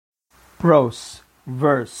Prose,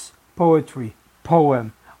 verse, poetry,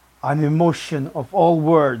 poem, an emotion of all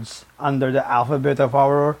words under the alphabet of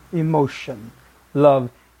our emotion.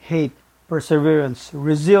 Love, hate, perseverance,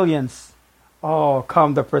 resilience. Oh,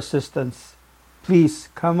 come the persistence. Please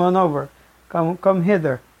come on over. Come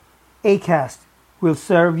hither. Acast will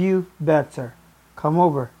serve you better. Come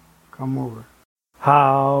over. Come over.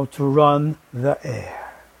 How to run the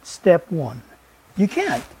air. Step 1. You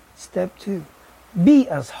can't. Step 2. Be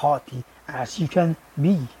as haughty as you can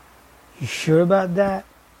be. You sure about that?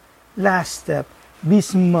 Last step. Be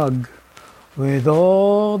smug with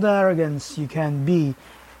all the arrogance you can be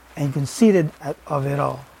and conceited of it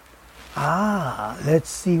all. Let's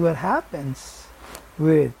see what happens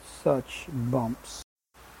with such bumps.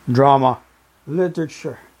 Drama,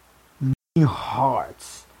 literature, beating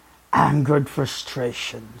hearts, angered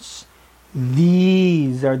frustrations.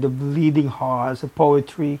 These are the bleeding hearts of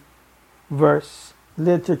poetry, verse,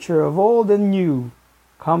 literature of old and new.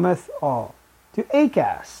 Cometh all to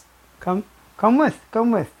Acast. Come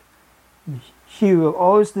with. She will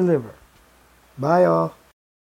always deliver. Bye all.